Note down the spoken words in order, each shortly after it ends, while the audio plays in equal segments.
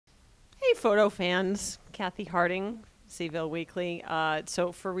photo fans. Cathy Harding, C-VILLE Weekly.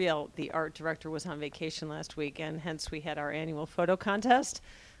 So for real, the art director was on vacation last week, and hence we had our annual photo contest.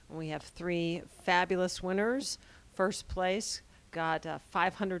 We have 3 fabulous winners. First place got a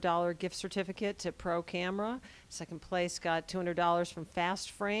 $500 gift certificate to Pro Camera. Second place got $200 from Fast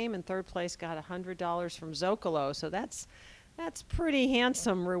Frame, and third place got $100 from Zocalo. So that's pretty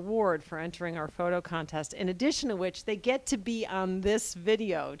handsome reward for entering our photo contest. In addition to which, they get to be on this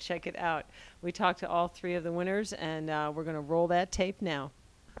video. Check it out. We talked to all 3 of the winners, and we're going to roll that tape now.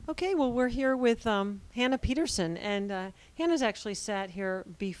 Okay, well, we're here with Hannah Peterson, and Hannah's actually sat here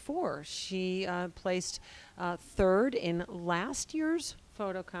before. She placed 3rd in last year's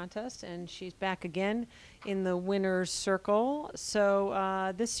photo contest, and she's back again in the winner's circle.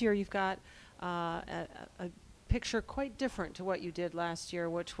 So this year you've got a picture quite different to what you did last year,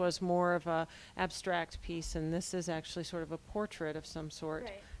 which was more of a abstract piece, and this is actually sort of a portrait of some sort.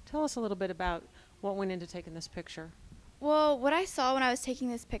 Right. Tell us a little bit about what went into taking this picture. Well, what I saw when I was taking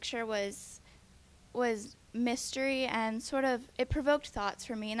this picture was mystery, and sort of it provoked thoughts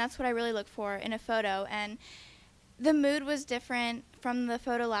for me, and that's what I really look for in a photo. And the mood was different from the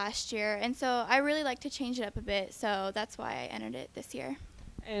photo last year, and so I really like to change it up a bit, so that's why I entered it this year.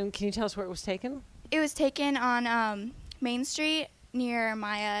 And can you tell us where it was taken? It was taken on Main Street near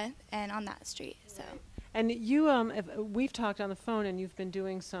Maya and on that street. So. And you, we've talked on the phone, and you've been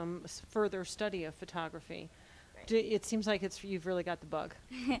doing some further study of photography. Right. It seems like you've really got the bug.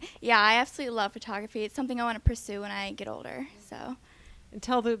 Yeah, I absolutely love photography. It's something I want to pursue when I get older. So. And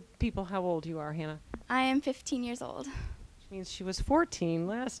tell the people how old you are, Hannah. I am 15 years old. Which means she was 14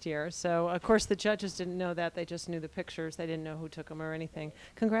 last year. So, of course, the judges didn't know that. They just knew the pictures. They didn't know who took them or anything.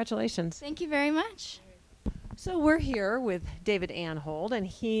 Congratulations. Thank you very much. So we're here with David Anhold, and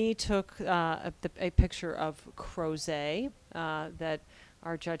he took a picture of Crozet that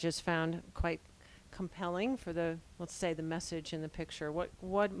our judges found quite compelling for the, let's say, the message in the picture.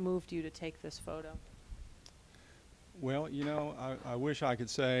 What moved you to take this photo? Well, you know, I wish I could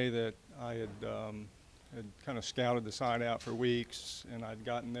say that I had kind of scouted the site out for weeks, and I'd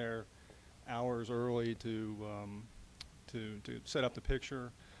gotten there hours early to set up the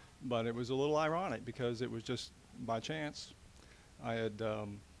picture. But it was a little ironic because it was just by chance. I had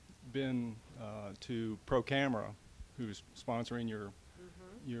been to Pro Camera, who's sponsoring your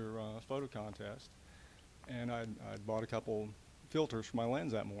photo contest, and I'd bought a couple filters for my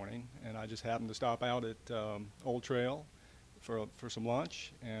lens that morning, and I just happened to stop out at Old Trail for some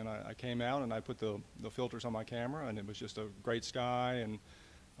lunch, and I came out and I put the filters on my camera, and it was just a great sky and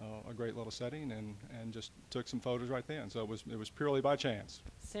a great little setting, and just took some photos right then. So it was purely by chance.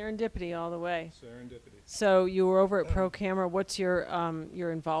 Serendipity all the way. Serendipity. So you were over at Pro Camera. What's your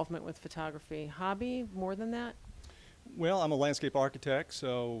involvement with photography? Hobby, more than that? Well, I'm a landscape architect,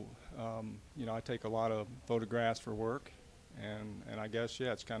 so you know, I take a lot of photographs for work, and I guess,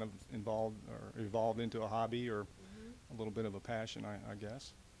 yeah, it's kind of evolved into a hobby or a little bit of a passion, I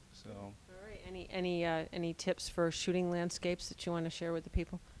guess. So. All right. Any tips for shooting landscapes that you want to share with the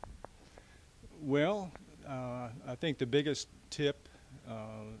people? Well, I think the biggest tip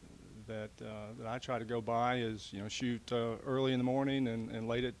that I try to go by is, you know, shoot early in the morning and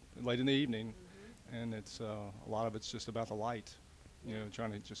late in the evening, and it's a lot of it's just about the light, you know,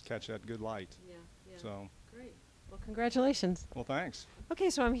 trying to just catch that good light. Yeah. So. Great. Well, congratulations. Well, thanks. Okay,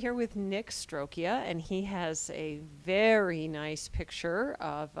 so I'm here with Nick Strokia, and he has a very nice picture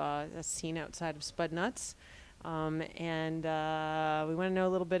of a scene outside of Spudnuts. And we want to know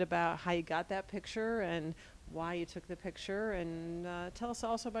a little bit about how you got that picture and why you took the picture, and tell us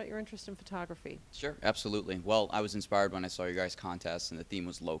also about your interest in photography. Sure, absolutely. Well, I was inspired when I saw your guys' contest, and the theme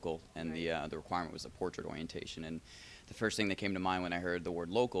was local, and the requirement was the portrait orientation. And the first thing that came to mind when I heard the word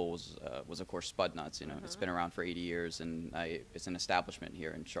local was of course Spudnuts. You know, it's been around for 80 years, and it's an establishment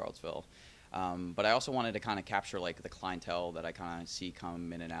here in Charlottesville. But I also wanted to kind of capture like the clientele that I kind of see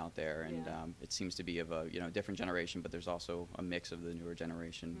come in and out there, and it seems to be of a different generation, but there's also a mix of the newer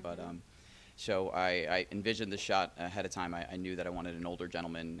generation. But so I envisioned the shot ahead of time. I knew that I wanted an older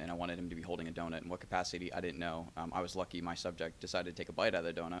gentleman, and I wanted him to be holding a donut. In what capacity, I didn't know. I was lucky my subject decided to take a bite out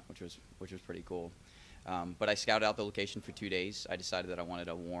of the donut, which was pretty cool. But I scouted out the location for 2 days. I decided that I wanted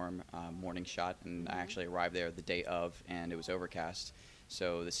a warm morning shot, and I actually arrived there the day of, and it was overcast.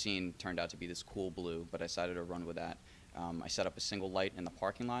 So the scene turned out to be this cool blue, but I decided to run with that. I set up a single light in the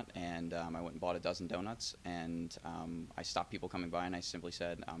parking lot, and I went and bought a dozen donuts, and I stopped people coming by, and I simply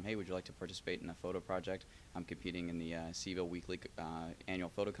said, hey, would you like to participate in a photo project? I'm competing in the C-VILLE Weekly annual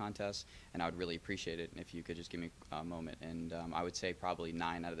photo contest, and I would really appreciate it if you could just give me a moment. And I would say probably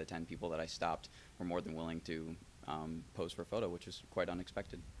 9 out of the 10 people that I stopped were more than willing to pose for a photo, which was quite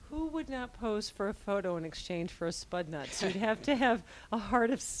unexpected. Who would not pose for a photo in exchange for a spud nuts? You'd have to have a heart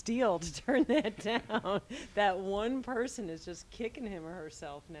of steel to turn that down. That one person is just kicking him or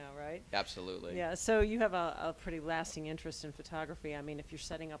herself now, right? Absolutely. Yeah, so you have a pretty lasting interest in photography. I mean, if you're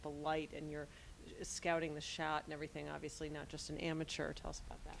setting up a light and you're scouting the shot and everything, obviously not just an amateur. Tell us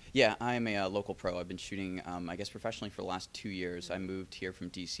about that. Yeah, I am a local pro. I've been shooting, I guess, professionally for the last 2 years. I moved here from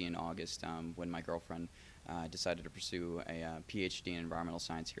D.C. in August when my girlfriend decided to pursue a PhD in environmental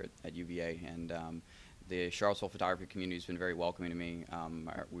science here at UVA, and the Charlottesville photography community has been very welcoming to me.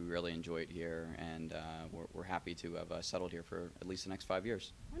 We really enjoy it here, and we're happy to have settled here for at least the next 5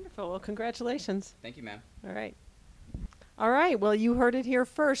 years. Wonderful. Well, congratulations. Thank you, ma'am. All right. All right. Well, you heard it here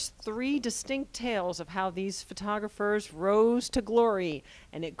first. 3 distinct tales of how these photographers rose to glory,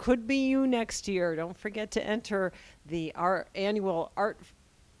 and it could be you next year. Don't forget to enter the annual Art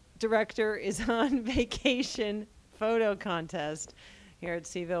Director is on Vacation photo contest here at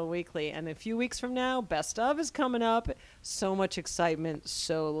C-VILLE Weekly. And a few weeks from now, Best Of is coming up. So much excitement,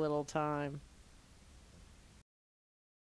 so little time.